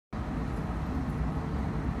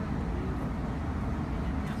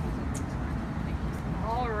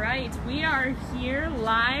right, we are here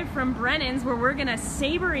live from Brennan's where we're going to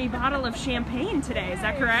saber a bottle of champagne today. Is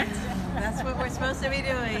that correct? That's what we're supposed to be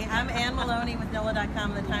doing. I'm Ann Maloney with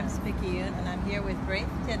NOLA.com, the Times-Picayune, and I'm here with Braithe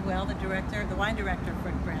Tidwell, the wine director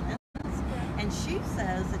for Brennan. And she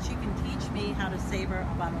says that she can teach me how to saber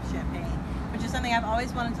a bottle of champagne, which is something I've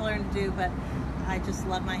always wanted to learn to do, but I just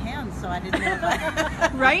love my hands, so I didn't know if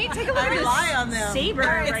I... Right? Take a look I at rely on them. Saber All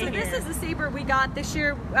right, right so here. this is the saber we got this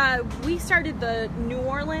year. We started the New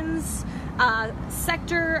Orleans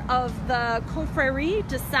sector of the Confrérie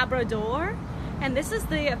de Sabre d'Or, and this is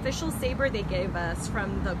the official saber they gave us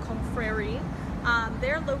from the Confrérie.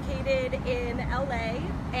 They're located in LA,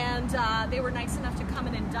 and they were nice enough to come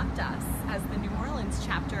and induct us as the New Orleans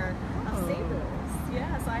chapter of sabers.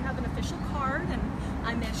 Yeah, so I have an official card, and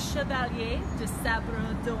I'm a Chevalier de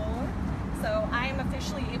Sabre d'Or, so I am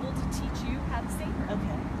officially able to teach you how to saber.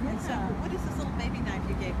 Okay. And so, what is this little baby knife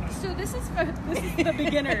you gave me? So this is the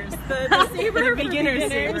beginners, the saber The beginner's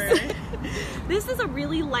saber. This is a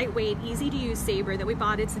really lightweight, easy to use saber that we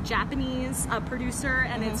bought. It's a Japanese producer,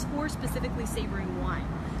 and it's for specifically sabering wine.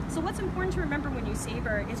 So what's important to remember when you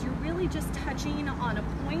saber is you're really just touching on a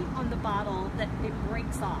point on the bottle that it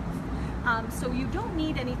breaks off. So you don't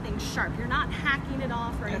need anything sharp. You're not hacking it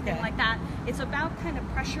off or anything like that. It's about kind of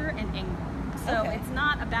pressure and angle. So it's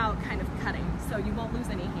not about kind of cutting. So you won't lose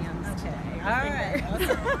any hands today. All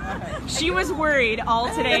right. She was worried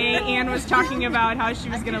all today. Ann was talking about how she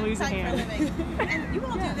was going to lose a hand. And you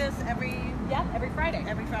all do this every Friday.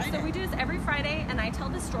 Every Friday. So we do this every Friday, and I tell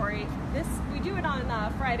the story. We do it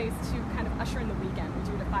on Fridays to kind of usher in the weekend.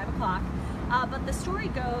 We do it at 5 o'clock. But the story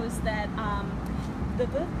goes that the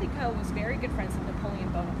Veuve Clicquot was very good friends with Napoleon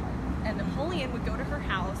Bonaparte. And Napoleon would go to her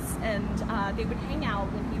house, and they would hang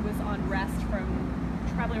out when he was on rest from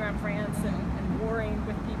traveling around France and warring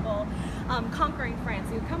with people, conquering France.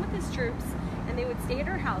 He would come with his troops, and they would stay at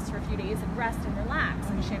her house for a few days and rest and relax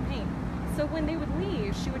and champagne. So when they would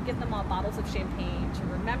leave, she would get them all bottles of champagne to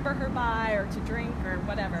remember her by or to drink or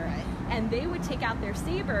whatever. Right. And they would take out their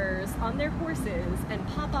sabers on their horses and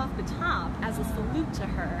pop off the top as a salute to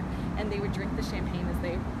her. And they would drink the champagne as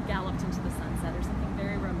they galloped into the sunset or something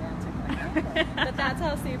very romantic like that. But that's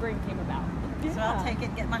how sabering came about. So I'll take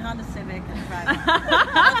it, get my Honda Civic, and drive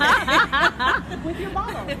it. With your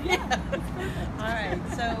bottle. Yeah. All right.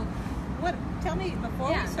 So tell me,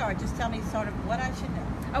 before we start, just tell me sort of what I should know.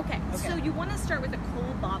 Okay, so you want to start with a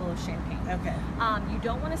cold bottle of champagne. Okay. You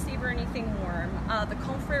don't want to savor anything warm. The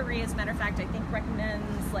Confrérie, as a matter of fact, I think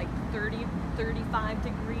recommends like 30, 35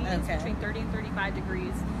 degrees, between 30 and 35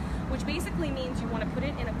 degrees, which basically means you want to put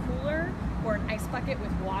it in a cooler or an ice bucket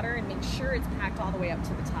with water and make sure it's packed all the way up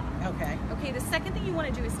to the top. Okay. Okay, the second thing you want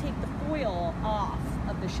to do is take the foil off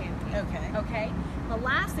of the champagne. Okay. Okay? The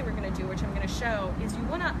last thing we're going to do, which I'm going to show, is you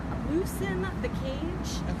want to loosen the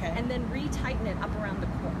cage and then re-tighten it up around the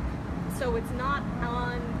cork. So it's not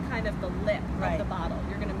on kind of the lip of the bottle.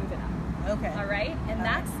 You're going to move it up. Okay. All right? And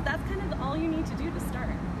that's kind of all you need to do to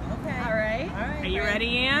start. Okay. All right? All right. Are you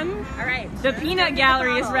ready, Ann? All right. The peanut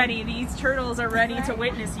gallery is ready. These turtles are ready to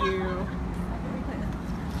witness you.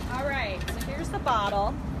 All right. So here's the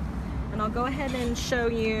bottle. And I'll go ahead and show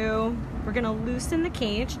you. We're going to loosen the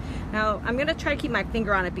cage. Now, I'm going to try to keep my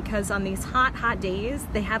finger on it because on these hot, hot days,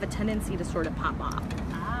 they have a tendency to sort of pop off.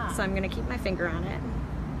 So I'm going to keep my finger on it.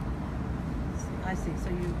 I see.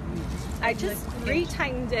 So I just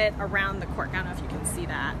re-tightened it around the cork. I don't know if you can see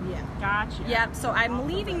that. Yeah. Gotcha. Yep. So I'm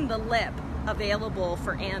leaving the lip available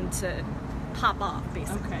for Ann to pop off,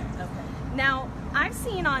 basically. Okay. Now, I've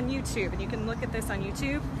seen on YouTube, and you can look at this on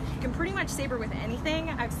YouTube, you can pretty much saber with anything.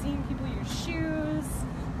 I've seen people use shoes,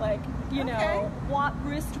 like, you know,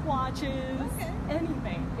 wrist watches,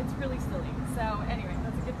 anything. It's really silly. So anyway,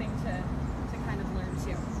 that's a good thing to kind of learn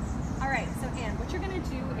too. All right, so Ann, what you're going to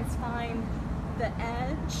do is find the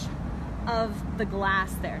edge of the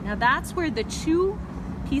glass there. Now that's where the two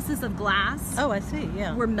pieces of glass I see,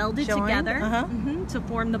 were melded together Uh-huh. to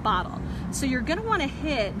form the bottle. So you're going to want to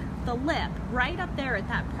hit the lip right up there at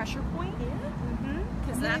that pressure point.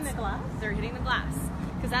 Because hitting the glass? They're hitting the glass.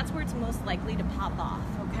 Because that's where it's most likely to pop off,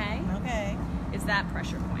 okay? Okay. Is that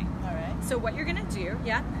pressure point. All right. So what you're going to do,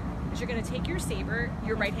 is you're going to take your saber.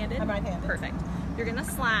 You're right-handed? I'm right-handed. Perfect. You're going to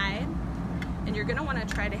slide, and you're going to want to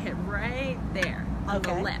try to hit right there on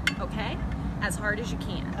the lip, okay? As hard as you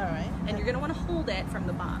can. All right. And you're going to want to hold it from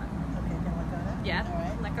the bottom. Okay, can I let go of that? Yep. All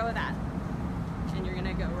right. Let go of that. And you're going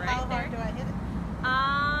to go right How there. hard do I hit it?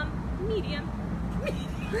 Medium.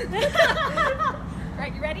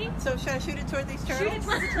 Right, you ready? So should I shoot it toward these turtles? Shoot it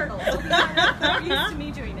towards the turtles. You're used to me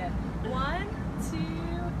doing it. 1, 2,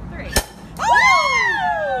 3.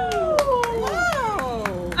 Whoa!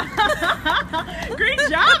 Great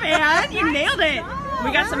job, done? You nailed it.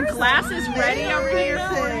 We got some glasses ready over here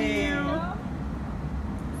for you.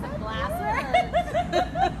 Glasses.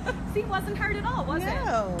 See, it wasn't hard at all, was it?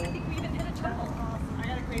 No. I think we even hit a total. I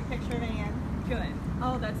got a great picture of Ann. Good.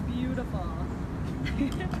 Oh, that's beautiful.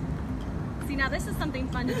 See, now this is something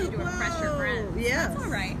fun to do to impress your friends. Yes. That's all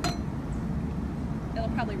right. It'll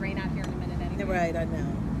probably rain out here in a minute anyway. Right, I know.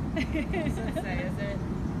 Is it?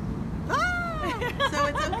 So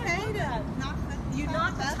it's okay to knock You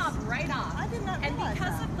knock the top right off. I did not And realize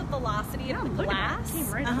because that. of the velocity of the look at that. glass, It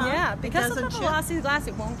came right yeah, because of the doesn't chip. velocity of the glass,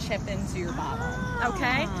 it won't chip into your bottle.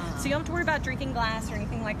 Okay, so you don't have to worry about drinking glass or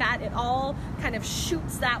anything like that. It all kind of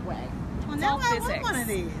shoots that way. Well, It's now all I physics. want one of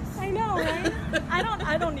these. I know, right?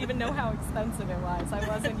 I don't even know how expensive it was. I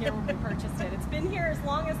wasn't here when we purchased it. It's been here as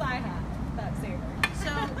long as I have. That saber.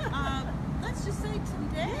 So let's just say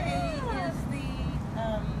today is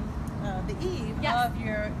the eve Yes. of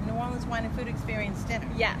your New Orleans Wine and Food Experience dinner.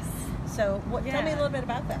 Yes. So tell me a little bit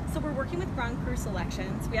about that. So we're working with Grand Cru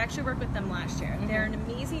Selections. We actually worked with them last year. They're an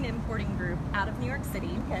amazing importing group out of New York City.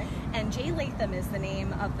 Okay. And Jay Latham is the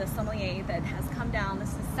name of the sommelier that has come down. This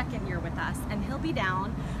is his second year with us. And he'll be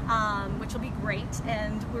down, which will be great.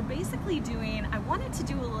 And we're basically doing, I wanted to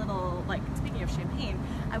do a little, like, speaking of champagne,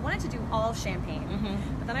 I wanted to do all champagne.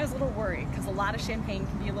 But then I was a little worried because a lot of champagne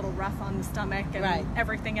can be a little rough on the stomach and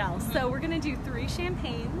everything else. So we're going to do 3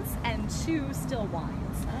 champagnes and 2 still wines.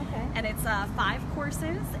 Okay. And it's 5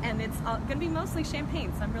 courses, and it's going to be mostly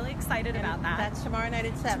champagne, so I'm really excited about that. That's tomorrow night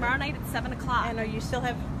at 7. Tomorrow night at 7 o'clock. And you still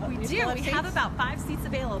have We you do. still We seats? have about 5 seats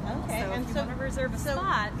available. Okay. So And if you want to reserve a so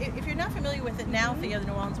spot. if you're not familiar with it now, for you, the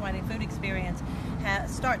New Orleans Wine and Food Experience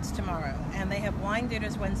starts tomorrow, and they have wine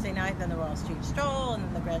dinners Wednesday night, then the Royal Street Stroll, and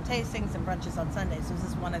then the grand tastings and brunches on Sunday. So this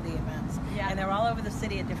is one of the events. Yeah. And they're all over the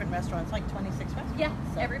city at different restaurants, like 26 restaurants. Yeah,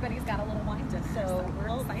 So- everybody's got a little wine dinner, so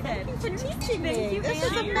we're excited. Thank you for teaching Thank me. you, This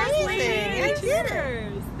Ann. is amazing. Cheers. I did it.